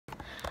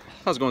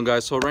How's it going,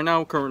 guys? So right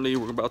now, currently,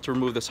 we're about to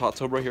remove this hot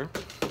tub right here.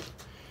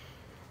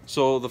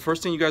 So the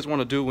first thing you guys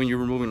want to do when you're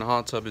removing the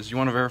hot tub is you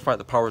want to verify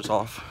the power's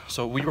off.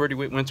 So we already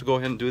went to go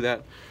ahead and do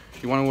that.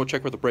 You want to go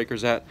check where the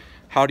breaker's at.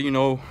 How do you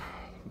know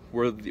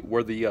where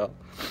the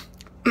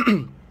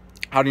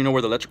how do you know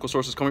where the electrical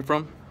source is coming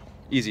from?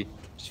 Easy.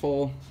 Just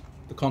follow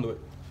the conduit.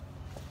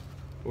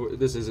 Or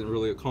this isn't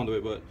really a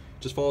conduit, but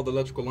just follow the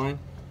electrical line.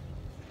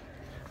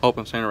 I hope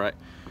I'm saying it right.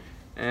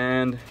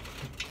 And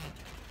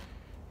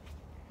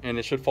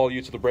it should follow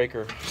you to the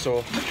breaker.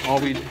 So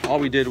all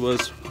we did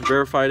was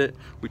verified it.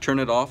 We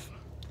turned it off.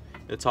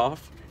 It's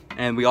off,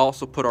 and we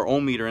also put our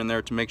own meter in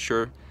there to make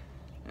sure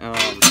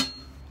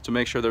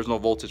there's no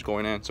voltage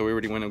going in. So we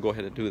already went and go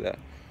ahead and do that.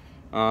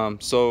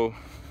 So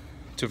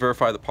to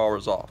verify the power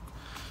is off.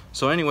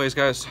 So anyways,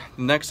 guys,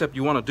 the next step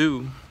you want to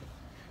do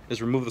is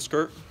remove the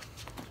skirt.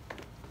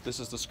 This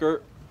is the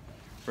skirt.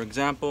 For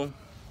example,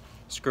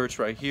 skirt's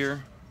right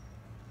here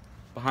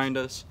behind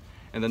us.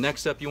 And the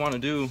next step you want to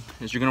do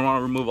is you're going to want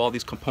to remove all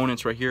these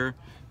components right here.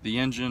 The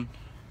engine,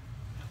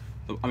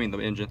 the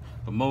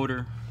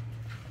motor,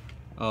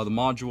 the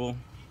module,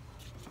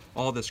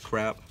 all this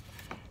crap.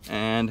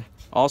 And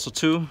also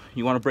too,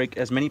 you want to break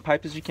as many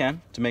pipes as you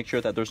can to make sure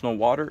that there's no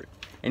water,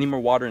 any more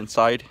water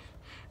inside,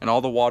 and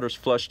all the water's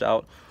flushed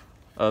out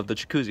of the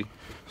jacuzzi.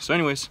 So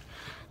anyways,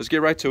 let's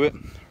get right to it.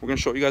 We're going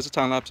to show you guys a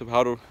time lapse of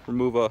how to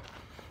remove a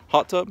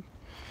hot tub.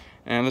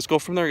 And let's go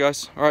from there,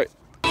 guys. All right.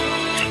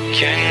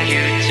 Can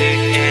you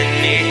dig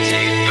any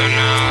deeper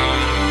now?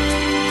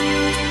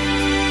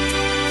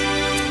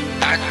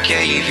 I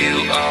gave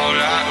you all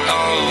I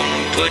own,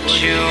 put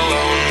you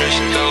on this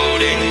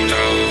golden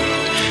throne,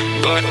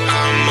 but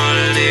I'm a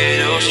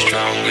little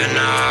stronger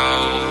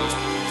now.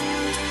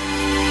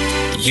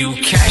 You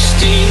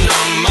cashed in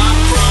on my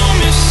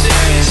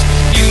promises,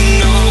 you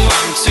know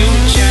I'm too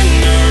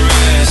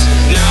generous.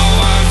 Now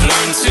I've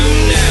learned to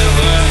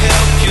never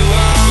help you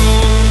out.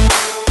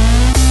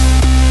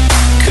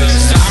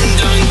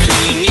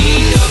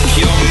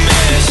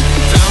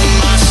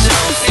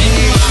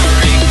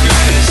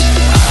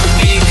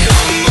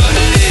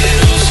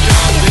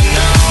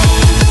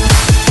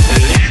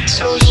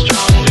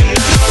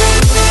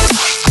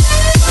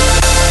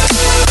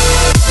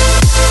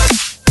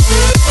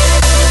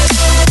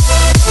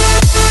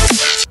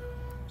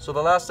 So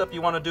the last step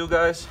you want to do,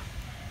 guys,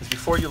 is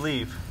before you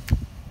leave,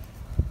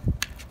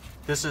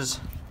 this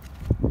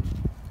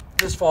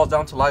falls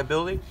down to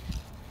liability,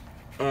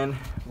 and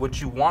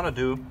what you want to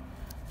do,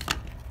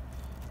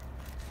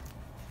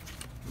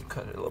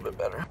 cut it a little bit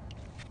better.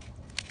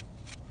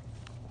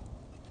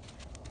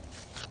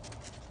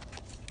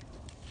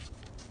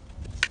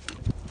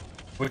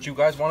 What you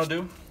guys want to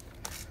do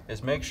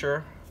is make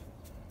sure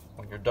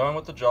when you're done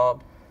with the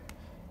job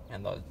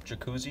and the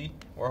jacuzzi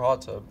or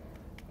hot tub,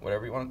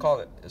 whatever you want to call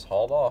it, is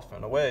hauled off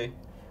and away,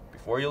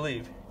 before you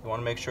leave, you want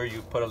to make sure you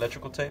put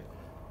electrical tape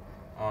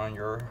on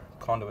your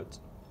conduits.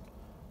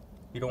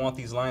 You don't want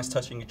these lines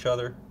touching each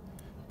other,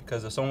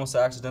 because if someone was to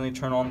accidentally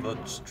turn on the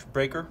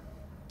breaker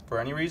for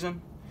any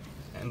reason,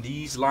 and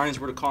these lines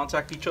were to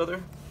contact each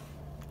other,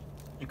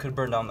 you could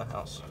burn down the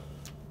house.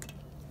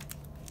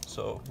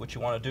 So what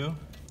you want to do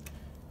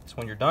is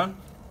when you're done,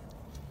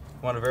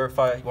 you want to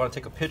verify, you want to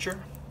take a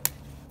picture.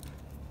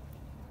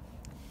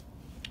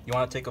 You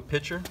want to take a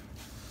picture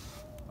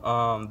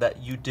that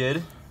you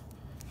did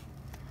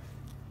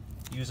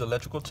use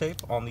electrical tape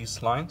on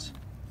these lines,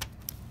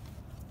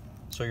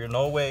 so you're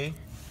no way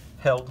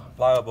held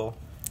liable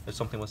if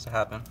something was to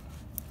happen.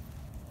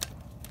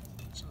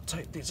 So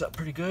tighten these up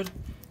pretty good.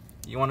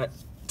 You want to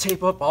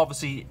tape up,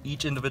 obviously,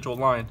 each individual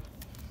line,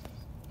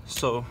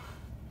 so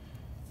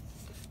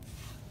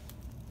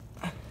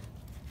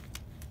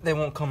they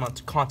won't come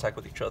into contact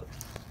with each other.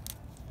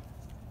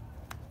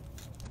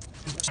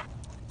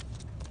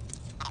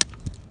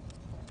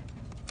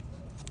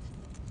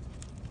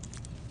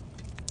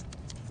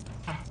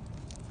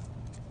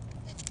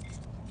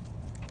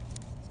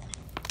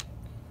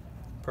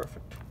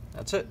 Perfect.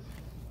 That's it.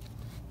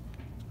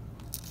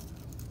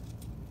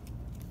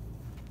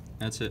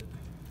 That's it.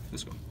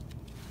 Let's go.